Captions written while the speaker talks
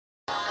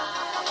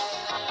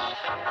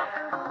Hari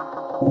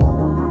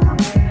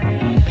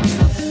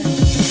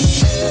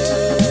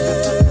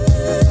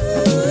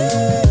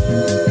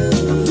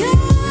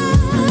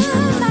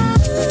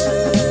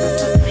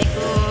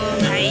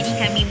ini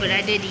kami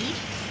berada di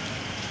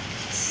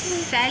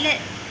Salad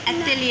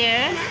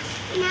Atelier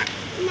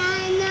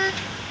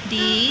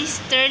di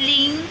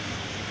Starling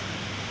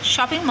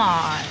Shopping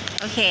Mall.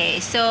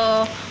 Okay,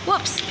 so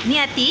whoops, ni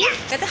Atif.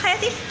 Kata hi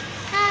Atif.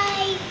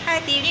 Hi.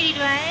 Hi Atif, ni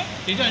Ridwan.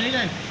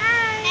 Ridwan.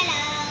 Hi. Hello.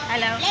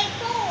 Hello. Let's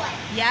go.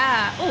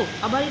 Yeah. Oh,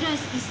 Abang Ridwan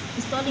is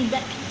installing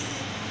black piece.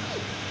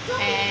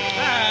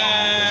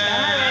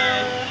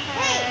 Hi.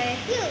 Hi.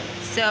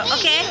 So,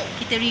 okay,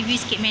 kita review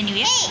sikit menu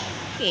ya.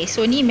 Okay,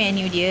 so ni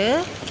menu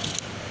dia.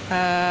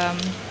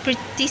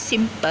 Pretty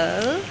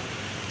simple.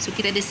 So,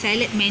 kita ada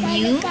salad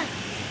menu.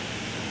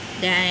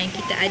 Dan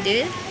kita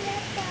ada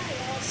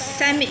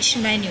sandwich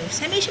menu.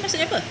 Sandwich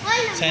maksudnya apa?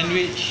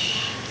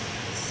 Sandwich.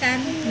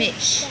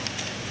 Sandwich.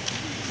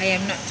 I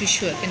am not too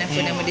sure kenapa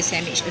nama dia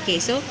sandwich. Okay,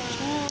 so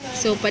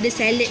pada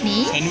salad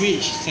ni,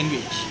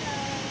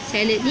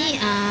 salad ni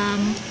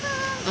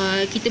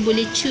kita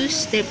boleh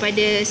choose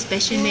daripada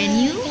special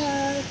menu,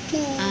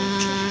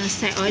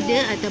 side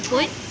order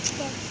ataupun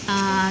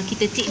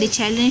kita take the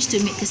challenge to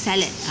make a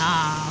salad.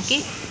 Okay.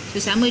 So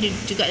sama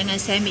juga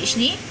dengan sandwich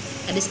ni,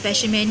 ada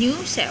special menu,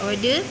 side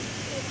order,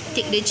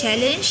 take the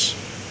challenge.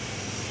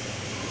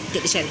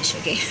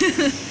 Okay.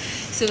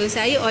 So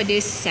saya order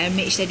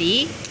sandwich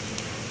tadi.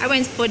 I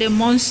went for the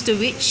monster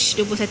witch,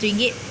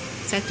 RM21.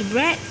 Satu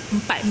bread,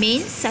 4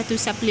 main, 1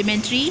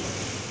 supplementary,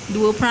 2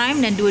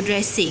 prime dan 2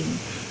 dressing.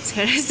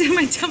 Saya rasa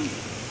macam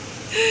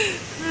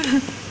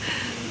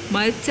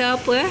macam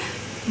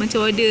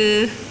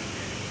order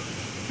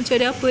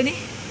apa ni?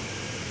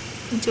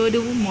 Macam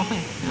order rumah kan?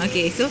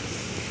 Okay, so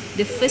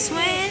the first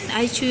one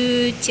I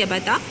choose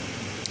ciabatta.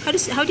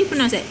 How do you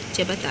pronounce that?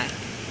 Ciabatta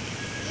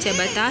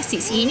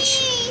 6 inch.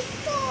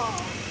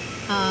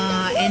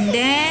 And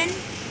then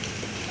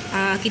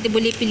kita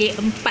boleh pilih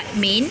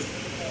 4 main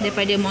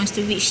daripada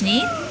Monster Witch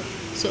ni.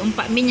 So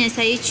 4 main yang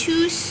saya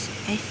choose,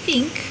 I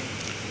think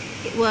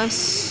it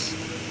was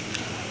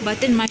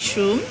button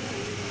mushroom,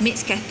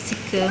 mixed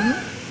capsicum,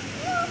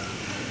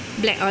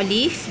 black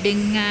olive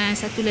dengan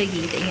satu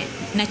lagi tak ingat,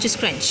 nachos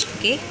crunch.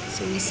 Okay,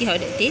 so we see how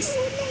that tastes.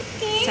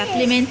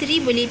 Supplementary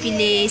boleh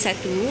pilih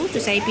satu.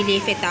 So saya pilih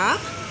feta,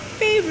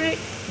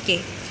 favorite. Okay,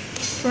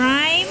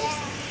 prime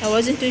I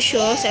wasn't too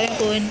sure. Saya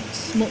pun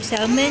smoked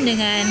salmon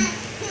dengan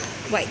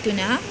white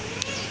tuna.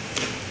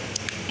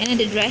 And then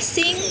the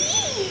dressing,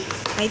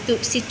 I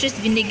took citrus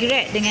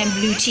vinaigrette dengan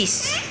blue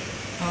cheese.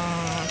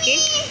 Okay,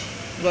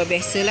 luar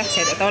biasa lah.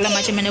 Saya tak tahulah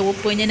macam mana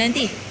rupanya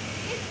nanti.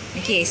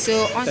 Okay,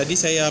 so Tadi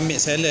saya ambil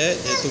salad,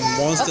 iaitu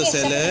monster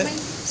salad.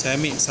 Saya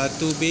ambil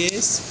 1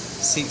 base,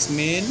 6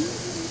 main,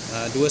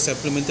 2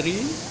 supplementary,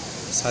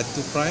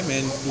 1 prime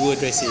and 2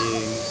 dressing.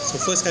 So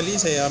first kali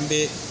saya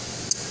ambil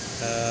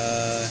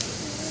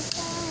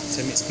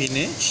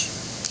spinach.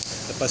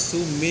 Lepas tu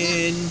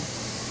main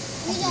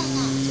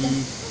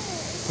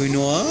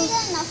quinoa,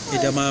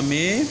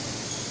 edamame,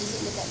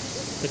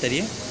 apa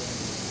tadi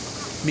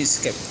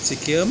mixed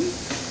capsicum 1,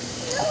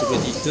 2,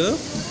 3,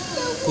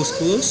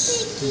 couscous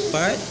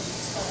 4,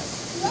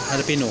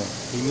 jalapeno 5,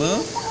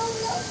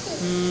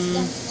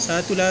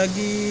 satu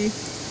lagi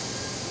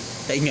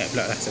tak ingat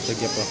pula lah satu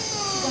lagi apa.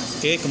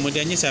 Okay,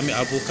 kemudiannya saya ambil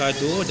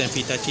avocado dan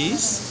feta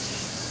cheese.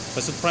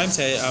 Lepas tu prime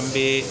saya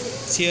ambil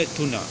seared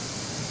tuna.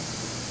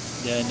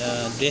 Dan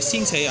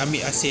dressing saya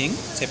ambil asing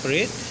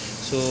separate.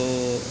 So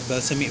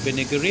balsamic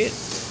vinaigrette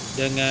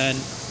dengan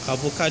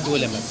avocado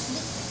lemon.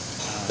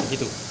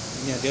 Gitu.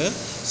 Ini ada.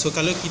 So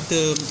kalau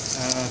kita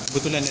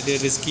kebetulan ada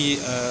rezeki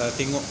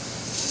tengok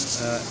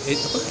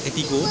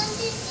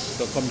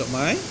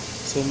Eatigo.com.my.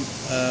 So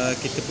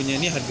kita punya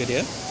ni harga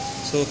dia.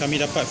 So kami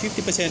dapat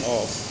 50%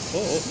 off.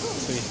 Sorry.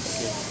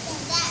 Okay.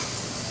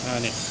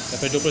 Ni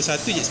dapat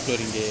 21 je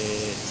RM10.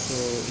 So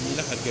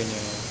inilah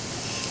harganya.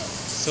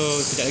 So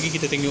sekejap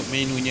lagi kita tengok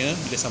menunya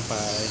bila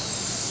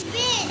sampai.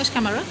 Coach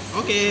Kamarul.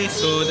 Okay,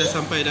 so dah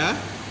sampai dah.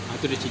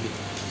 Tu dah cili.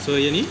 So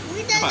yang ni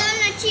Kita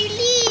nak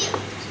cili.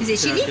 Is it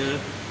chili?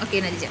 Ada. Okay,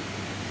 nanti jap.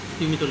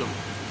 Timi tolong.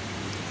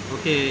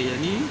 Okay,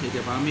 yang ni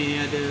ada pame,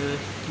 ada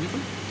ni apa?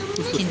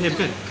 Couscous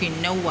bukan?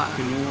 Quinoa.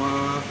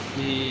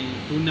 Ni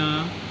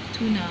tuna,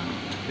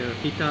 ada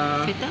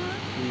feta,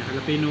 ni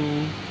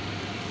jalapeno,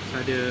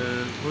 ada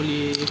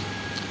olive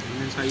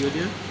dengan sayur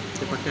dia.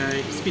 Kita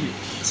pakai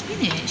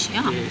spinach.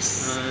 Ya.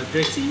 Yes.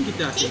 Dressing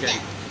kita asingkan.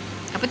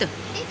 Apa tu?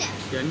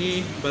 Yang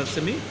ni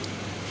balsamic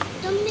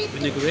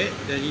vinaigrette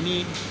dan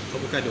ini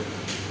avocado.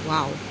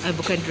 Wow,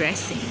 bukan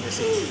dressing.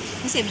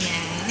 Saya punya.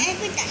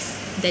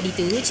 Tadi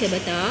tu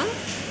ciabatta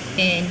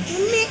and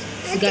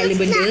segala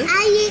benda.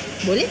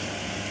 Boleh?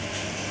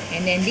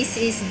 And then this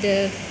is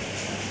the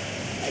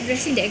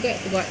dressing that I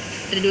got.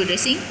 Ada 2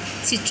 dressing,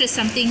 citrus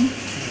something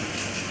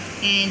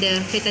and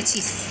the feta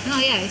cheese.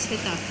 Oh yeah, it's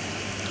feta.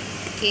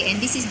 Okay,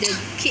 and this is the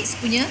kids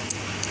punya.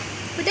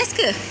 Pedas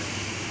ke?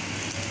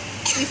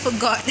 We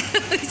forgot.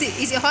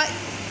 Is it hot?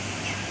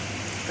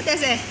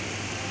 Pedas A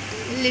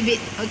little bit.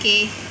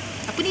 Okay.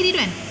 Apa ni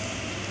Ridwan?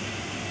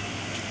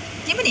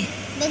 Ni apa ni?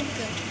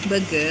 Burger.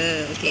 Burger.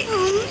 Okay.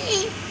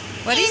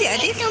 What is it,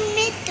 Atif?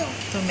 Tomato.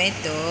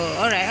 Tomato.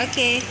 Alright,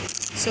 okay.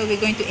 So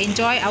we're going to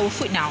enjoy our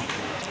food now.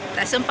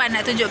 Tak sempat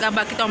nak tunjuk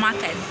gambar kita orang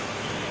makan.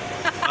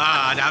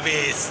 Dah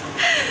habis.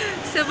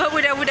 Sebab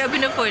budak-budak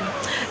guna phone.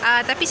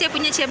 Tapi saya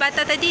punya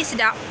ciabatta tadi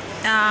sedap.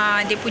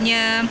 Dia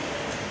punya,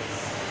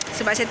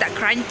 sebab saya tak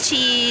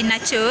crunchy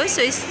nachos,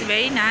 so it's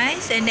very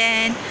nice. And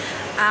then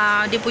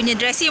dia punya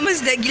dressing pun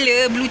sedap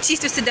gila. Blue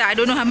cheese tu sedap. I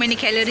don't know how many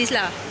calories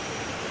lah.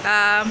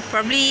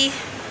 Probably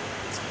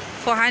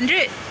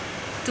 400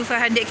 to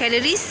 500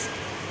 calories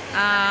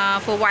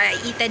for what I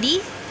eat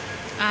tadi.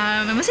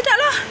 Memang sedap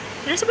lah.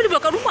 Rasa boleh buat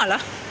kat rumah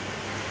lah.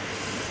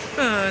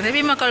 Tapi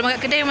memang kalau makan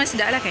kedai memang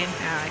sedap lah kan.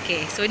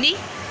 Okay, so ni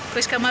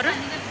Coach Kamarul,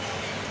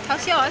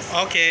 how's yours?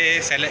 Okay,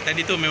 salad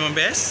tadi tu memang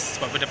best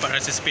sebab dapat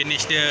rasa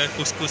spinach dia,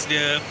 couscous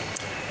dia,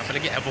 apa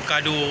lagi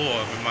avocado.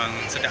 Memang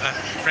sedap lah,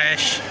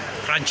 fresh,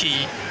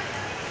 crunchy.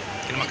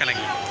 Kena makan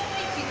lagi.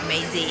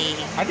 Amazing.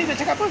 Atif nak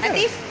cakap apa ke?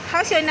 Atif,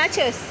 how's your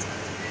nachos?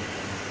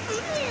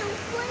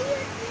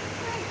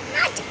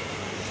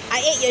 I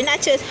ate your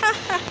nachos.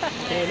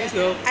 Okay, let's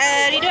go.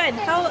 Ridwan,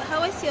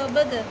 how was your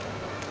burger?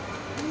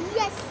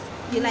 Yes.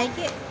 You like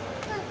it?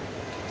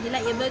 You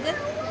like your burger?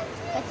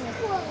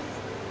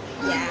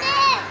 Yeah.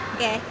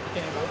 Okay.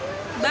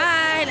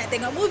 Bye. Nak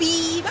tengok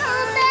movie.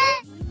 Bye.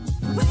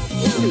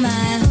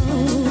 My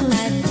home.